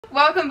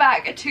Welcome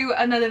back to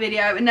another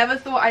video. Never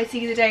thought I'd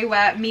see the day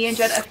where me and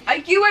Jed are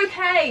you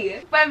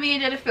okay? Where me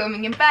and Jed are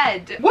filming in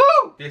bed.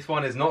 Woo! This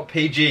one is not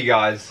PG,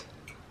 guys.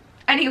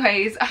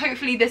 Anyways,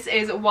 hopefully this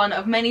is one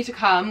of many to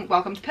come.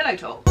 Welcome to Pillow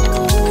Talk.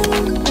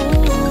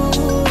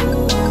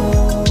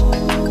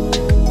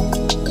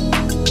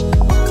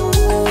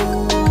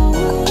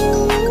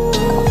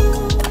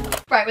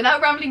 Right,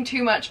 without rambling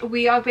too much,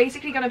 we are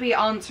basically going to be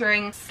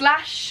answering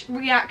 /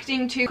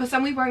 reacting to, because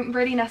some we won't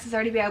really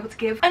necessarily be able to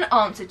give an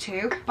answer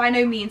to. By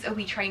no means are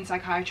we trained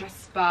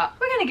psychiatrists, but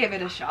we're going to give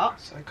it a shot.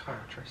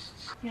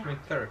 Psychiatrists? Yeah. I mean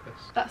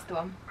therapists. That's the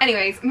one.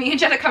 Anyways, me and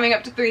Jed are coming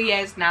up to 3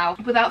 years now.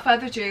 Without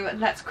further ado,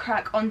 let's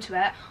crack onto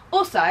it.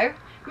 Also,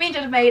 me and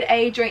Jed have made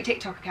a joint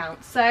TikTok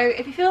account, so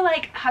if you feel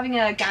like having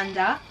a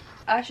gander,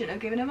 I shouldn't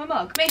have given him a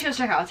mug. Make sure to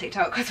check out our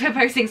TikTok because we're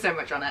posting so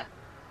much on it.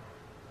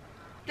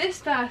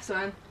 This first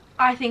one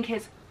I think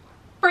is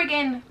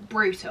friggin'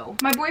 brutal.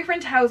 My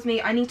boyfriend tells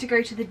me I need to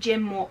go to the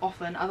gym more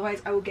often,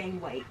 otherwise I will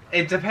gain weight.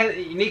 It depends.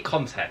 You need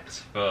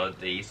context for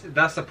these.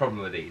 That's the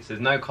problem with these. There's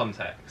no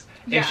context.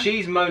 Yeah. If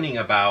she's moaning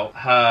about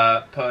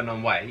her putting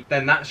on weight,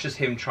 then that's just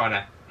him trying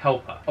to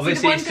help her.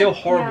 Obviously, it's still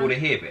horrible to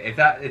hear, but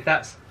if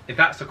that's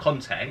the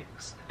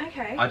context,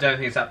 okay, I don't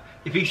think it's that.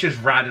 If he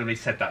just randomly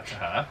said that to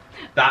her,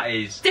 that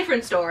is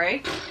different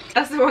story.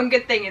 That's the one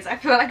good thing is I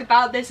feel like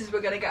about this is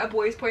we're gonna get a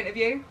boy's point of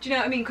view. Do you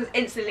know what I mean? Because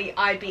instantly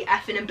I'd be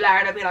effing and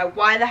blaring. I'd be like,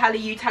 why the hell are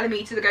you telling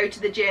me to go to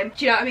the gym?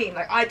 Do you know what I mean?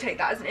 Like, I'd take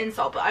that as an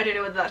insult, but I don't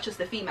know whether that's just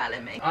the female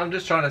in me. I'm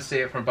just trying to see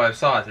it from both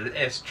sides.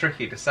 It's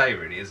tricky to say,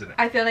 really, isn't it?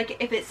 I feel like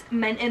if it's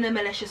meant in a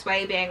malicious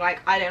way, being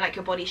like, I don't like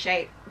your body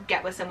shape,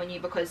 get with someone new,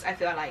 because I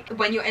feel like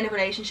when you're in a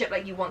relationship,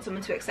 like, you want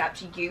someone to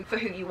accept you for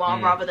who you are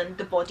rather than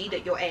the body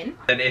that you're in.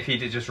 And if he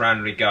did just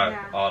randomly go,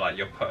 oh, like,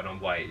 you're putting on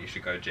weight, you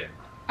should go gym.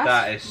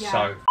 That is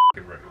so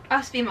f***ing rude.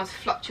 Us females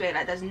fluctuate,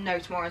 like, there's no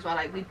tomorrow as well.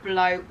 Like, we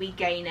blow, we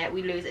gain it,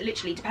 we lose it,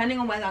 literally, depending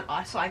on where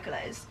our cycle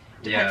is.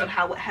 Depends on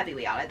how heavy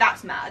we are. Like,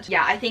 that's mad.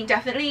 Yeah, I think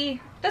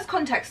definitely there's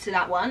context to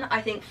that one. I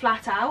think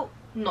flat out,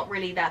 not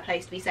really their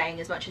place to be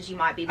saying as much as you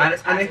might be. And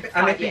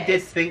if you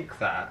did think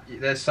that,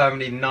 there's so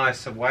many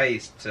nicer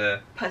ways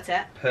to put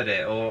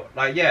it, or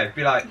like, yeah,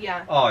 be like,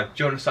 oh,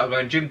 do you want to start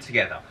going gym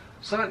together?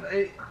 So,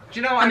 do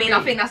you know what I mean?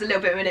 I think that's a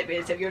little bit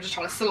manipulative. You're just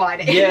trying to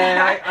slide it in.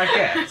 Yeah, I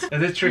guess. It's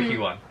a tricky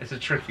one. It's a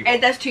tricky one.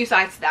 There's two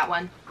sides to that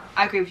one.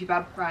 I agree with you,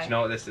 Bab. Right. Do you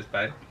know what this is,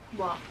 babe?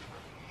 What?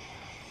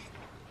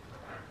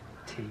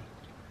 Tea.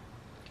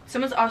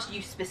 Someone's asked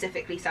you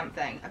specifically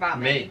something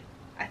about me,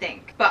 I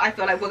think. But I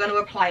feel like we're going to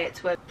apply it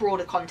to a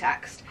broader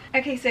context.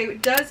 Okay, so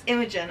does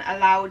Imogen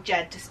allow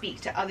Jed to speak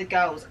to other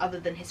girls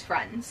other than his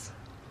friends?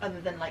 Other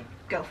than, like,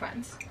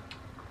 girlfriends?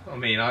 I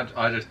mean, I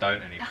just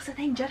don't anymore. That's the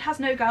thing, Jed has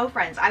no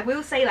girlfriends. I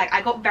will say, like,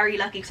 I got very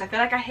lucky because I feel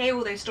like I hear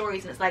all those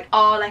stories and it's like,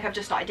 oh, like, I've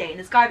just started dating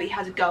this guy but he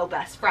has a girl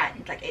best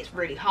friend. Like, it's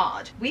really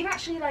hard. We've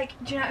actually, like,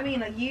 do you know what I mean?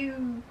 Like, he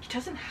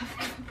doesn't have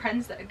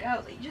friends that are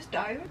girls. Like, you just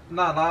don't.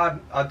 No, like,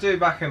 I do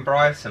back in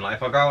Brighton. Like,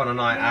 if I go on a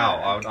night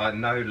out, I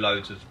know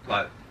loads of,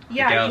 like, the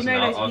girls,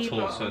 and I'll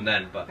talk to them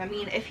then, but I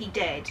mean, if he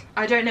did,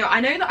 I don't know.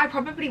 I know that I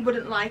probably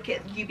wouldn't like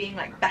it, you being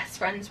like best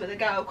friends with a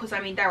girl, because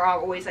I mean there are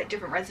always like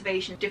different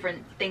reservations,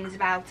 different things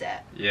about it.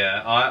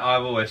 Yeah,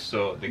 I've always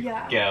thought the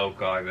girl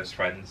guy best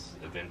friends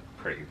have been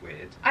pretty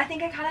weird. I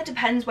think it kind of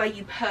depends where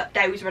you put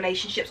those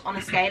relationships on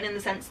a scale, in the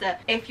sense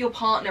that if your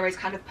partner is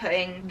kind of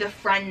putting the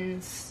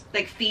friends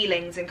like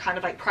feelings and kind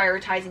of like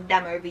prioritizing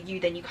them over you,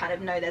 then you kind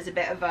of know there's a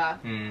bit of a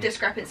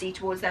discrepancy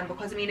towards them.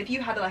 Because I mean, if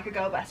you had like a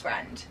girl best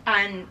friend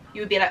and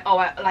you would be like,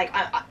 oh,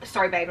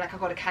 sorry babe, like I've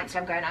got to cancel,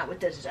 I'm going out with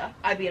da-da-da,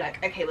 I'd be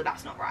like, okay, well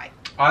that's not right.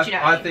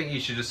 I think you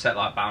should just set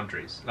like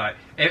boundaries. Like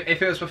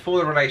if it was before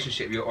the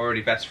relationship, you're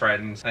already best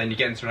friends and you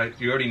get into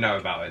you already know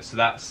about it, so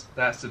that's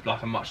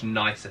like a much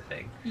nicer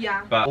thing. Yeah.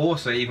 But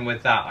also, even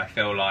with that, I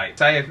feel like,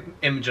 say if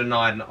Imogen and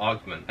I had an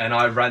argument and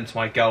I ran to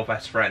my girl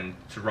best friend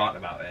to write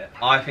about it,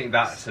 I think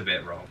that's a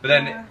bit wrong. But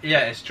then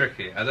yeah, it's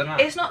tricky. I don't know.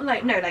 It's not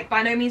like, no, like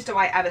by no means do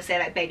I ever say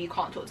like, babe, you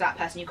can't talk to that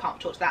person, you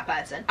can't talk to that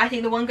person. I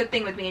think the one good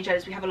thing with me and Jed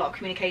is we have a lot of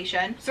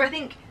communication. So I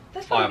think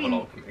that's probably I have a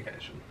lot of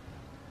communication.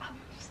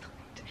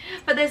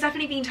 But there's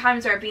definitely been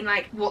times where I've been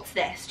like, what's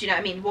this? Do you know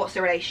what I mean? What's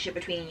the relationship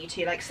between you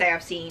two? Like, say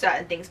I've seen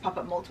certain things pop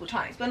up multiple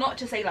times, but not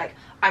to say like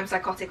I'm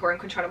psychotic or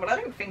uncontrollable. I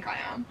don't think I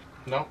am.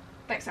 No.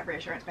 Thanks for that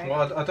reassurance, babe.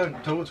 Well, I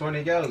don't talk to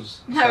any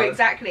girls. No, so.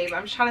 Exactly. But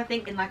I'm just trying to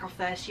think in like our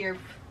first year of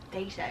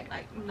dating,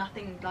 like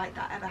nothing like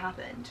that ever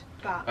happened.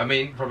 But I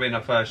mean, probably in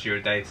our first year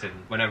of dating,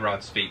 whenever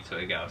I'd speak to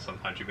a girl,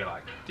 sometimes you'd be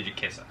like, did you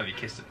kiss her? Have you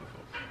kissed her before?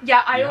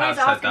 Yeah, I always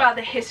ask about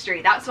the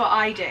history. That's what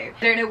I do. I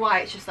don't know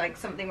why. It's just like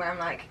something where I'm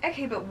like,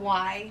 okay, but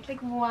why? Like,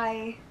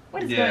 why?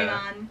 What is going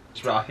on?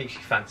 I think she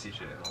fancies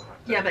you.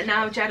 Yeah, but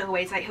now Jed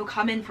always, like, he'll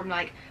come in from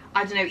like,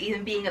 I don't know,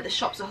 even being at the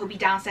shops, or he'll be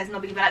downstairs and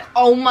he'll be like,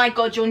 oh my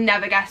god, you'll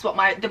never guess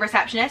what the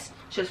receptionist.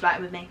 she was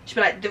flirting with me. She'd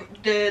be like,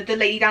 the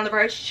lady down the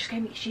road,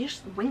 she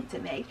just winked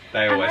at me.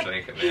 They always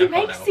wink at me. He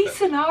makes these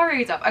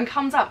scenarios up and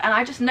comes up, and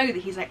I just know that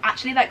he's like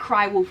actually like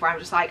cry wolf, where I'm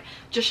just like,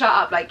 just shut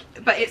up, like,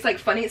 but it's like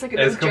funny, it's like a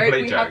little joke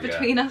we have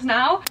between us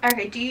now.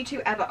 Okay, do you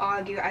two ever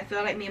argue? I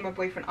feel like me and my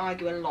boyfriend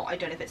argue a lot. I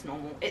don't know if it's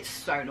normal. It's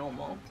so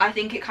normal. I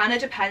think it kind of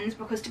depends,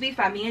 because to be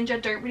fair, me and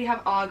Jed don't really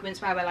have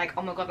arguments where we're like,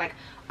 oh my god, like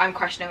I'm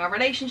questioning our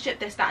relationship,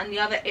 this, that and the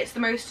other. It's the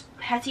most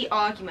petty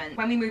argument.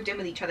 When we moved in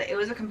with each other, it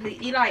was a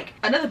completely like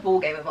another ball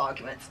game of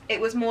arguments. It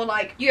was more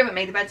like, you haven't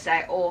made the bed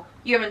today, or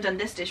you haven't done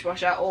this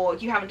dishwasher, or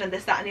you haven't done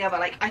this, that and the other.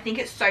 Like, I think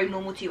it's so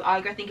normal to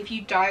argue. I think if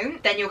you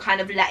don't, then you're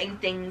kind of letting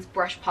things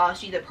brush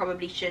past you that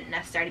probably shouldn't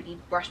necessarily be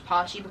brushed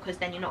past you, because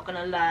then you're not going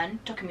to learn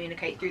to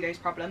communicate through those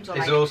problems. Or,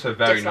 it's like, also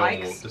very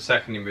dislikes. normal. The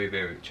second you move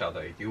in with each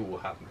other, you will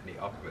have many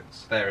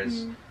arguments. There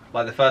is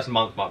like the first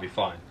month might be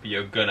fine, but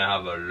you're gonna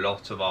have a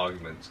lot of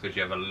arguments because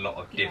you have a lot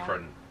of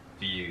different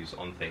views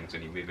on things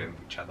when you move in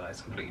with each other.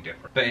 It's completely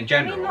different. But in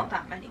general, I mean, not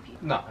that many people.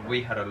 No,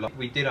 we had a lot.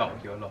 We did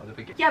argue a lot at the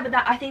beginning. Yeah, but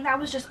I think that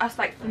was just us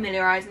like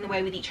familiarising the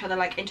way with each other,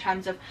 like in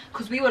terms of,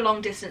 because we were long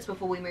distance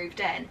before we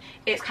moved in.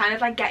 It's kind of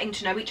like getting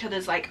to know each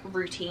other's like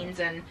routines,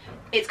 and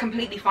it's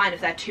completely fine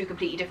if they're two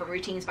completely different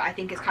routines, but I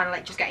think it's kind of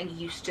like just getting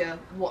used to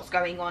what's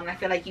going on. I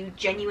feel like you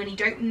genuinely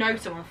don't know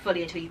someone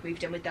fully until you've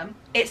moved in with them.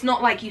 It's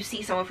not like you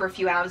see someone for a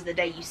few hours of the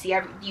day. You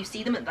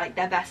see them at like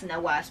their best and their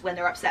worst, when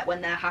they're upset,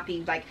 when they're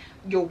happy. Like,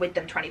 you're with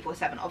them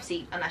 24/7,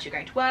 obviously, unless you're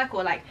going to work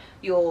or like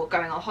you're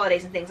going on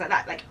holidays and things like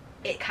that. Like,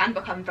 it can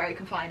become very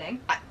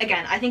confining.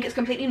 Again, I think it's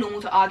completely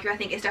normal to argue. I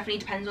think it definitely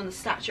depends on the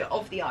stature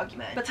of the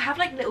argument. But to have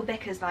like little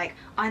bickers, like,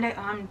 I know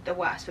I'm the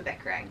worst for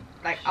bickering.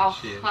 Like, oh,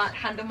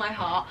 hand on my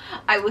heart,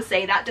 I will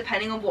say that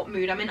depending on what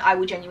mood I'm in, I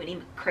will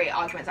genuinely create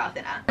arguments out of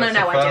thin air. That's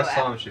the first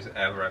time she's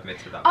ever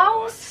admitted that.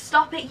 Oh,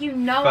 stop it, you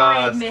know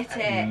I admit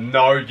it.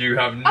 No, you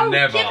have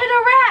never. Give it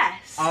a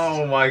rest.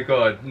 Oh my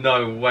god,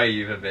 no way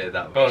you've admitted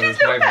that. God,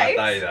 that's made my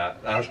day,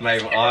 that. That's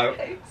made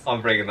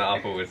I'm bringing that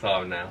up all the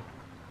time now.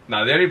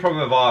 No, the only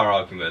problem with our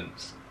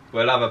arguments,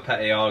 we'll have a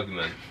petty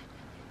argument,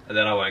 and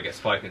then I won't get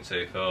spoken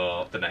to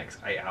for the next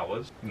 8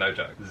 hours. No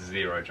joke.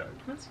 Zero joke.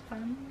 That's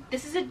fun.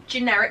 This is a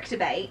generic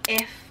debate.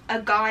 If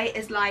a guy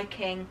is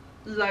liking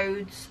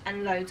loads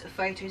and loads of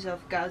photos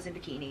of girls in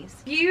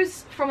bikinis.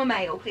 Views from a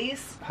male,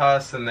 please.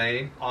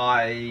 Personally,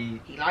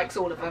 He likes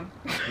all of them.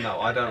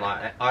 No, I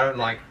don't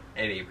like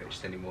any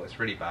pictures anymore. It's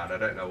really bad. I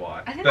don't know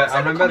why. But I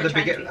remember at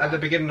the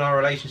beginning of our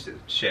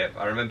relationship,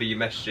 I remember you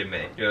messaging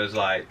me. It was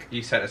like,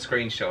 you sent a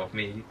screenshot of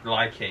me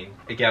liking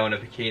a girl in a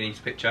bikini's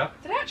picture.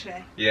 Did I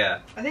actually? Yeah.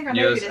 I think I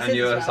know who this is. And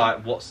you was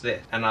like, what's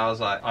this? And I was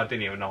like, I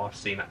didn't even know I've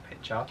seen that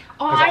picture.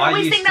 Oh, I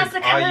always think that's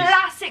the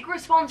classic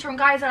response from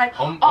guys that are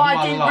like, oh,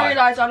 I didn't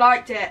realise I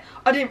liked it.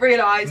 I didn't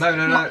realise. No.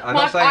 I'm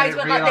not saying I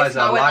didn't realise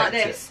I liked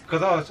it.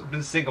 Because I've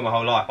been single my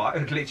whole life. I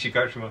would literally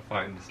go through my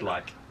phone and just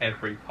like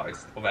every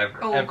post of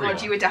everyone.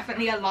 God, you were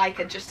definitely a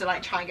liker just to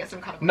like try and get some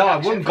kind of. No, I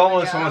wouldn't go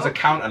on someone's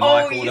account and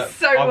like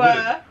all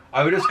that.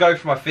 I would just go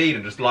through my feed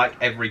and just like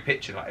every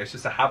picture. Like, it's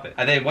just a habit.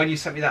 And then when you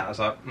sent me that, I was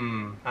like,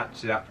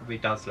 actually that probably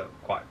does look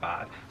quite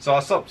bad. So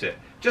I stopped it.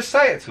 Just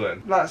say it to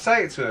him. Like,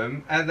 say it to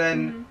him, and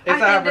then if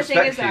they have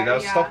respect for you, they'll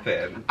stop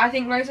it. I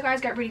think loads of guys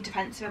get really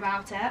defensive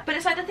about it. But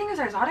it's like, the thing is,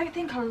 I don't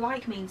think a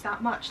like means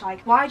that much.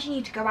 Like, why do you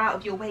need to go out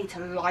of your way to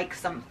like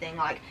something?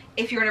 Like,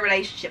 if you're in a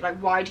relationship, like,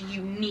 why do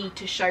you need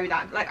to show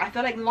that? Like, I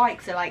feel like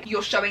likes are like,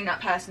 you're showing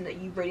that person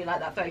that you really like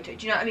that photo.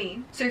 Do you know what I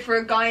mean? So for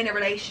a guy in a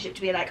relationship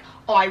to be like,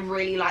 oh, I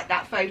really like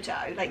that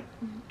photo, like,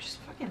 just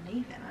fucking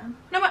leave it, man.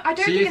 No, but I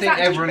don't think it's that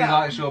deep. So you think everyone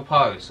likes your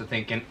post, so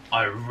thinking,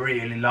 I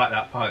really like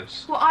that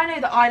post? Well, I know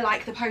that I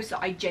like the post that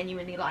I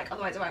genuinely like,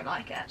 otherwise I won't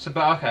like it. So,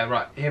 but okay,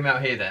 right, hear me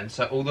out here then.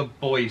 So all the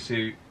boys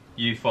who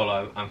you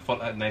follow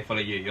and they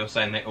follow you, you're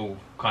saying they all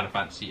kind of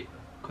fancy you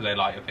because they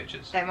like your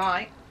pictures? They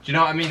might. Do you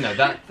know what I mean though?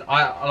 That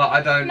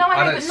I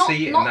don't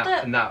see it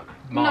in that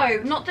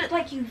mind. No, not that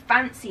like you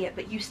fancy it,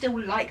 but you still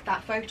like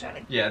that photo.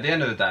 Like, yeah, at the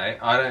end of the day,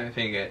 I don't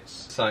think it's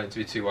something to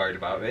be too worried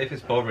about. But if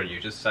it's bothering you,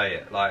 just say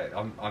it. Like,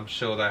 I'm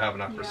sure they have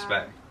enough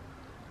respect.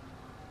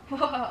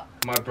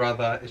 My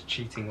brother is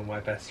cheating on my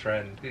best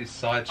friend. Whose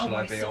side shall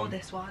I be on? I saw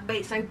this one.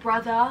 Wait, so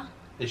brother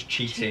is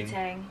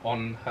cheating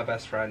on her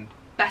best friend.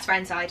 Best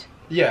friend side.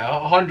 Yeah,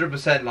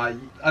 100%. Like,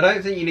 I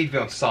don't think you need to be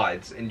on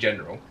sides in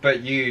general,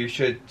 but you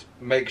should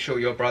make sure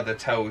your brother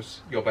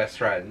tells your best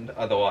friend,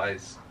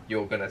 otherwise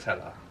you're gonna tell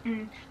her.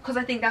 Because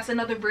I think that's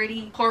another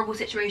really horrible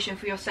situation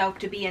for yourself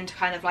to be in, to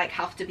kind of like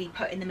have to be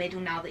put in the middle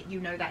now that you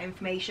know that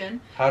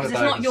information. How does it's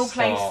not your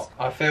place.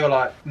 I feel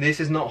like this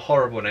is not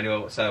horrible in any way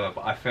whatsoever,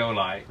 but I feel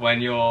like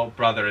when your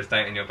brother is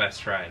dating your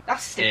best friend,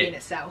 that's sticky in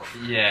itself.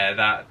 Yeah,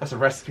 that's a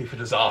recipe for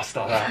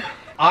disaster. That.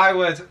 I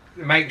would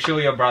make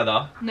sure your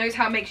brother knows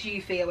how it makes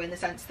you feel, in the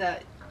sense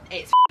that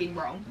it's f***ing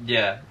wrong.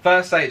 Yeah,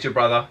 first say it to your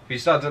brother. If you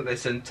still don't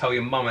listen, tell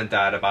your mum and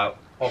dad about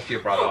off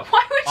your brother.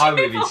 Why would you I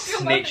would be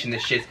snitching the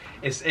shit.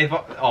 It's if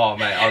oh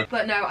mate.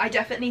 But no, I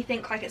definitely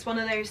think like it's one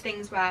of those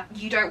things where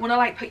you don't want to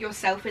like put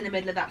yourself in the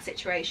middle of that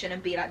situation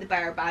and be like the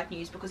bearer of bad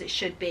news, because it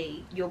should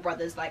be your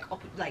brother's like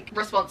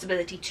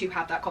responsibility to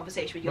have that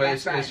conversation with your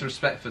best friend. It's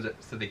respect for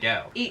the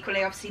girl.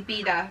 Equally, obviously,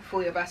 be there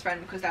for your best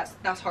friend, because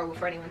that's horrible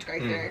for anyone to go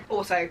through.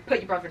 Also, put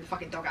your brother in the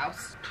fucking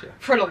doghouse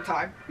for a long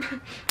time.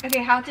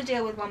 Okay, how to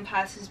deal with one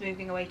person's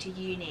moving away to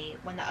uni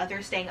when the other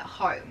is staying at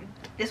home.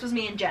 This was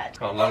me and Jed.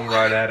 Got a long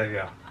road ahead of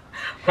you.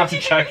 I'm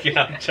joking,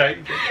 I'm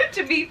joking.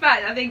 To be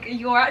fair, I think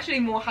you're actually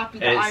more happy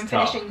that I'm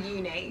tough. finishing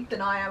uni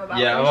than I am about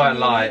yeah, I won't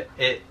lie,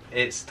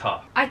 it's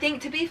tough. I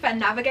think, to be fair,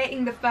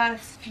 navigating the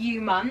first few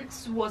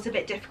months was a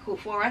bit difficult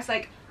for us.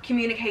 Like,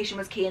 communication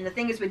was key, and the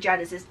thing is with Jed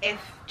is if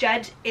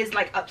Jed is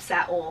like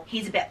upset or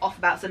he's a bit off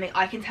about something,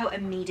 I can tell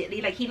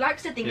immediately. Like, he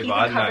likes to think he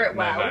can cover it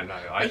well,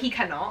 but he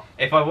cannot.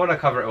 If I want to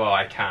cover it well,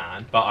 I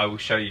can, but I will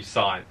show you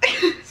signs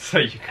so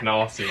you can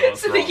ask me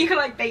what's wrong. So that you can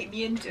like bait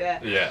me into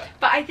it. Yeah.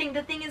 But I think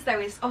the thing is though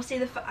is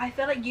obviously I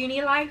feel like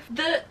uni life,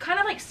 the kind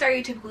of like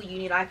stereotypical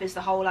uni life is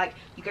the whole like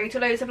you go to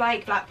loads of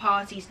like black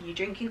parties and you're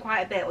drinking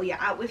quite a bit, or you're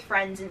out with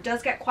friends, and it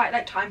does get quite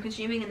like time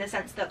consuming in the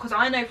sense that, because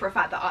I know for a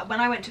fact that when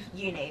I went to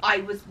uni, I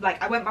was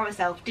like, I went by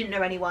myself, didn't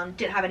know anyone,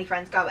 didn't have any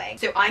friends going,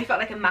 so I felt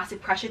like a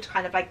massive pressure to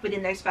kind of like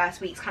within those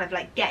first weeks kind of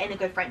like get in a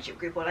good friendship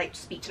group or like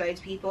speak to loads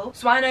of people.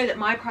 So I know that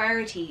my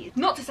priority,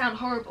 not to sound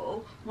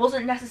horrible,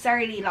 wasn't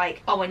necessarily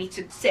like, oh, I need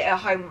to sit at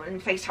home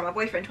and FaceTime my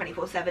boyfriend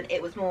 24/7.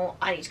 It was more,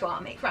 I need to go out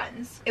and make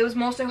friends. It was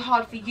more so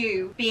hard for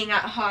you being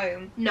at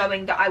home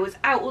knowing that I was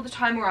out all the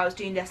time, or I was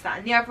doing this, that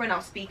and the other, and I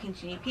was speaking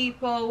to new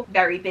people,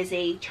 very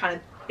busy, trying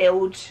to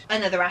build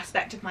another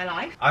aspect of my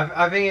life.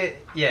 I think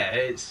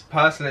it's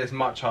personally it's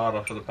much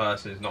harder for the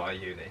person who's not at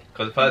uni,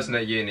 because the person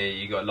at uni,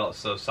 you got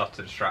lots of stuff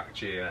to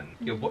distract you, and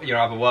you're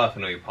either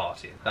working or you're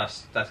partying.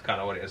 That's kind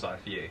of what it is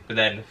like for you. But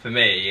then for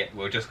me, we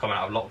were just coming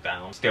out of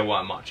lockdown, still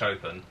weren't much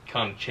open,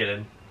 kind of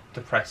chilling,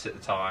 depressed at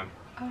the time.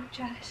 Oh,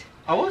 Jed.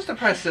 I was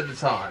depressed at the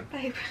time,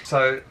 babe.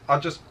 So I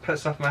just put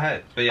stuff in my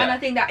head. But yeah. And I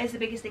think that is the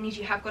biggest thing, is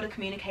you have got to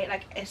communicate.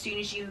 Like, as soon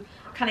as you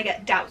kind of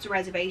get doubts or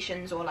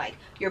reservations, or like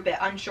you're a bit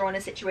unsure on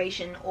a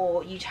situation,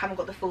 or you haven't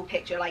got the full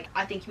picture, like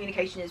I think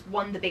communication is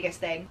one, the biggest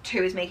thing.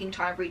 Two is making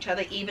time for each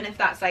other, even if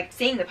that's like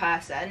seeing the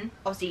person.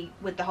 Obviously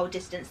with the whole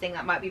distance thing,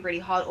 that might be really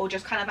hard, or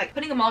just kind of like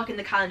putting a mark in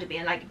the calendar,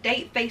 being like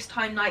date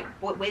FaceTime night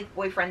with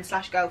boyfriend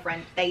slash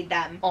girlfriend, they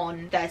them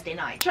on Thursday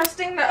night.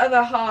 Trusting the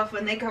other half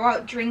when they go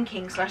out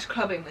drinking slash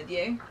clubbing with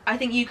you. I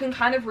think you can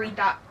kind of read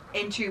that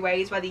in two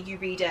ways, whether you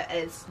read it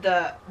as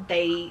that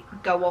they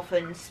go off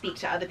and speak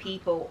to other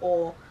people,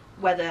 or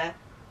whether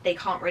they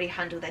can't really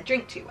handle their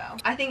drink too well.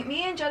 I think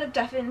me and Jed have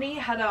definitely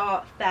had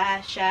our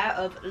fair share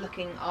of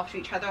looking after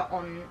each other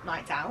on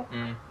nights out.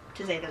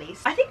 To say the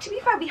least. I think, to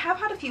be fair, we have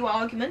had a few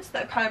arguments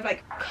that have kind of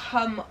like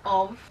come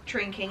of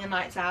drinking and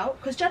nights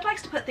out, because Jed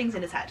likes to put things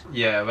in his head.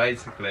 Yeah,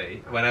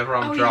 basically, whenever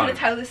I'm drunk. You want to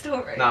tell the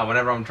story? No,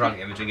 whenever I'm drunk,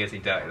 Imogen gives me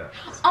dirty looks.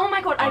 Oh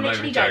my god, I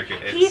literally don't.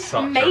 It's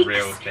such a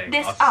real thing.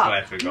 This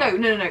I swear to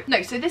God.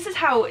 No. So this is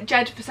how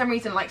Jed, for some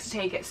reason, likes to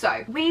take it. So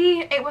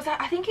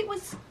I think it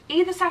was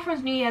either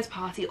Saffron's New Year's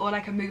party or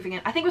like a moving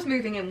in. I think it was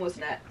moving in,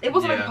 wasn't it? It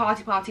wasn't like a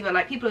party, but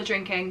like people are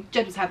drinking.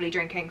 Jed was heavily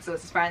drinking, so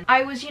was his friend.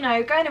 I was, you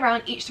know, going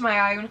around each to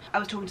my own. I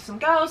was talking to some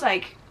girls,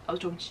 like I was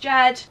talking to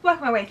Jed,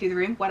 working my way through the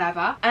room,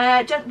 whatever.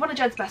 One of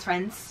Jed's best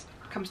friends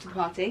comes to the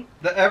party.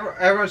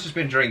 Everyone's just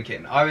been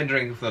drinking. I've been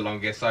drinking for the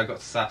longest, so I got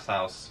to Sass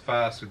house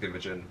first with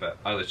Imogen, but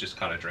I was just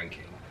kind of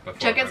drinking.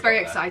 Jed gets very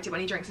excited when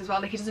he drinks as well.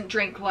 Like, he doesn't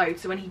drink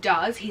loads, so when he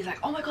does, he's like,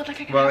 oh my god,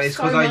 like I can Well, have it's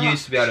so because much. I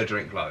used to be able to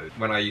drink loads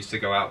when I used to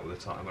go out all the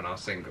time when I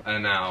was single,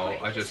 and now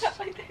I just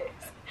like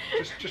this.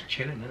 just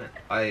chilling, innit?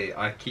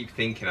 I keep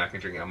thinking I can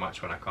drink that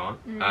much when I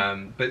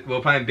can't. But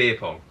we're playing beer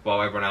pong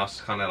while everyone else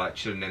is kind of like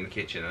chilling in the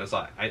kitchen. There was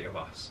like 8 of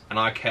us, and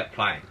I kept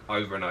playing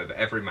over and over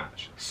every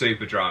match.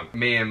 Super drunk.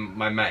 Me and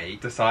my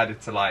mate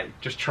decided to like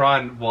just try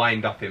and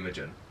wind up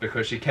Imogen,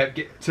 because she kept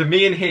to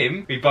me and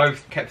him. We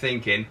both kept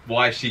thinking,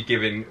 why is she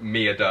giving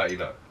me a dirty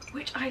look?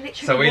 Which I literally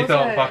So we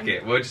thought, fuck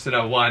it, we're just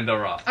gonna wind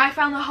her up. I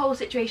found the whole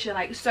situation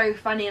like so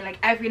funny, and like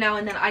every now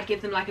and then I'd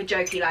give them like a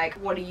jokey like,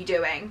 what are you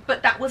doing?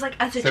 But that was like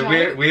as a joke.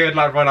 So we would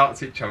like run up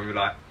to each other and be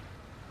like,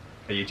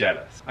 are you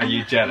jealous? Are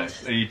you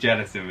jealous? Are you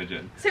jealous,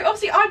 Imogen? So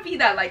obviously I'd be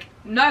there like,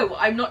 no,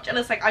 I'm not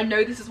jealous. Like, I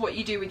know this is what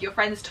you do with your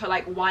friends to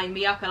like wind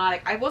me up, and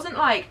I wasn't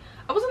like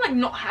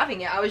not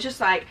having it. I was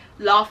just like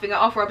laughing it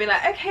off, or I'd be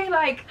like, okay,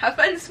 like have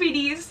fun,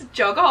 sweeties,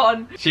 jog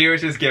on. She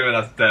was just giving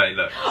us dirty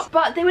looks.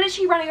 But they were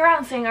literally running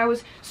around saying I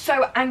was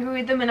so angry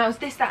with them, and I was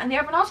this, that and the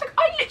other, and I was like,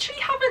 I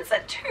literally haven't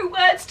said 2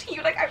 words to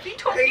you. Like, I've been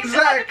talking to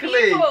other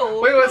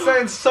people. We were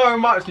saying so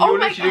much, and you were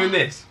literally doing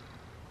this.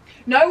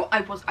 No,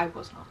 I was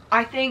not.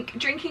 I think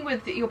drinking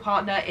with your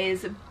partner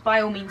is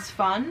by all means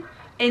fun,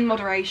 in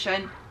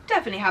moderation.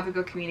 Definitely have a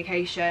good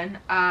communication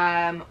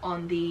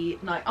on the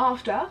night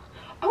after.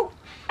 Oh,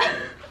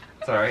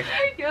 sorry.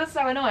 You're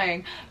so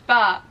annoying.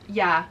 But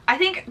yeah, I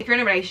think if you're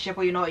in a relationship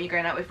or you're not, you're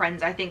going out with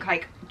friends, I think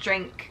like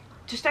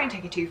just don't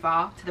take it too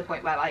far to the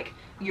point where like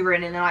you're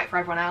ruining the night for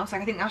everyone else.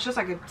 Like, I think that's just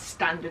like a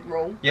standard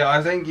rule. Yeah,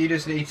 I think you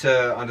just need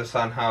to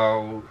understand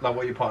how, like,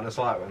 what your partner's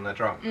like when they're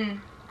drunk.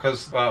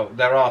 Because, well,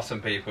 there are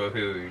some people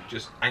who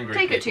just angry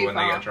Take it people too when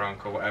they far. get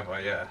drunk or whatever,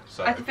 yeah.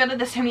 So I feel like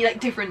there's so many like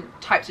different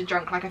types of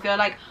drunk. Like I feel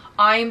like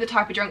I'm the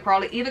type of drunk where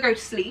I'll either go to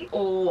sleep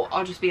or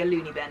I'll just be a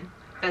loony bin.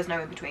 There's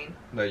no in between.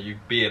 No, you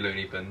be a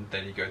loony bin,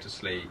 then you go to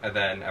sleep, and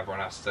then everyone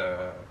has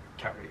to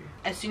carry you.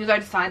 As soon as I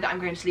decide that I'm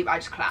going to sleep, I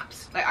just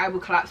collapse. Like I will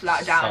collapse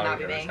without a doubt, and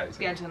that'll be me. It's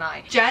the end of the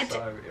night. Jed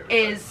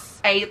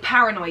is a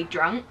paranoid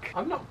drunk.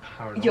 I'm not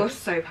paranoid. You're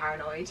so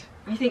paranoid.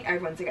 You think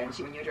everyone's against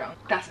you when you're drunk.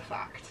 That's a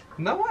fact.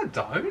 No, I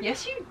don't.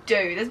 Yes, you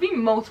do. There's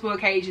been multiple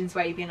occasions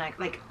where you've been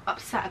like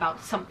upset about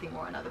something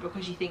or another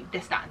because you think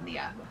this, that, and the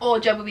other. Or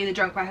Jed will be the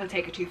drunk where he'll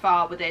take it too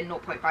far within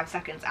 0.5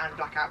 seconds and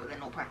black out within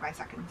 0.5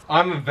 seconds.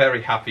 I'm a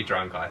very happy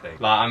drunk, I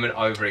think. Like, I'm an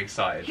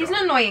overexcited He's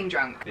drunk. an annoying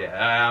drunk. Yeah,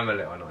 I am a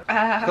little annoyed.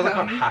 Because I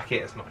can't hack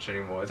it as much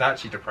anymore. It's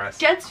actually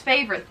depressing. Jed's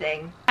favourite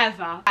thing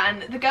ever,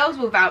 and the girls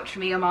will vouch for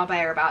me on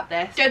Marbella about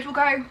this. Jed will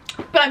go,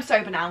 but I'm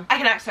sober now. I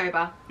can act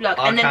sober. Look,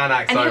 I and then can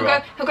act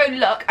sober. He'll go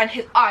look, and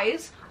his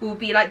eyes will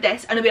be like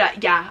this, and he'll be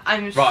like, yeah,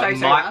 I'm so sober.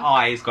 My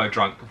eyes go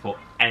drunk before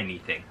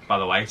anything, by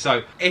the way.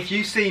 So if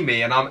you see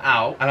me and I'm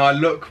out and I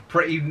look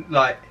pretty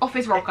like off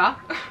his rocker.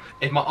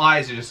 If my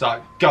eyes are just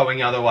like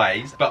going other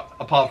ways, but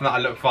apart from that I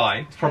look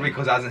fine, it's probably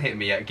because it hasn't hit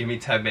me yet. Give me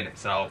 10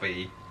 minutes and I'll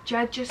be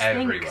Jed just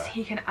thinks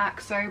he can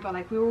act sober.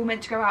 Like, we were all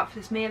meant to go out for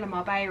this meal in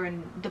Marbella,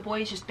 and the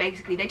boys just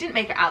basically, they didn't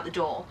make it out the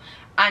door.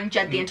 And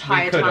Jed the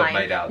entire time. We could have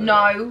made it out the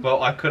door.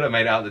 Well, I could have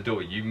made it out the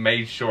door. You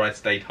made sure I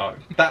stayed home.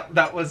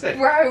 That was it.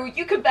 Bro,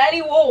 you could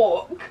barely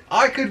walk.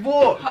 I could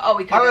walk. Oh,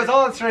 we could. I was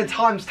answering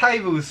times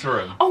tables for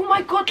him. Oh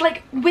my god,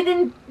 like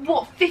within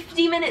what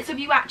 50 minutes of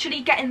you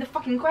actually getting the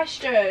fucking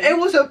question. It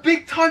was a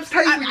big times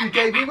table you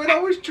gave me when I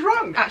was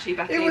drunk. Actually,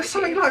 Beth, it was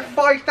something like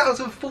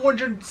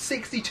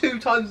 5,462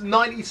 times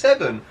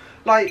 97.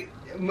 Like,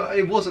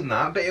 it wasn't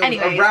that, but it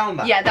was around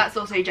that. Yeah, that's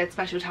also Jed's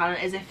special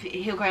talent, is if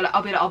he'll go like,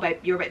 I'll be like, oh babe,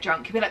 you're a bit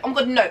drunk. He'll be like, oh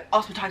my god, no,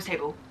 ask for times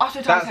table. Ask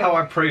for times table. That's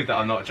how I prove that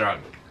I'm not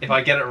drunk. If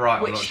I get it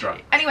right, I'm not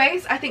drunk.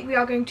 Anyways, I think we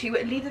are going to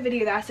leave the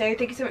video there, so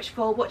thank you so much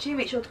for watching.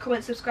 Make sure to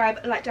comment, subscribe,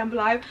 and like down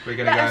below. We're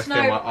going to go and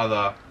film my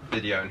other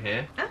video in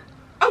here.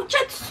 Oh,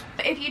 Jets!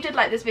 If you did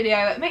like this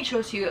video, make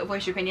sure to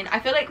voice your opinion. I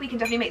feel like we can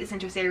definitely make this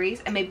into a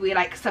series, and maybe we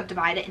like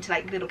subdivide it into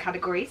like little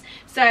categories.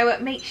 So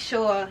make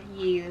sure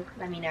you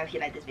let me know if you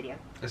like this video.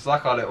 It's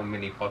like our little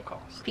mini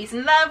podcast. Peace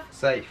and love.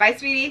 Safe. Bye,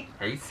 sweetie.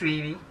 Hey,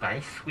 sweetie.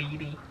 Bye,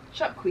 sweetie.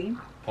 Shut up, queen.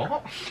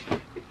 What?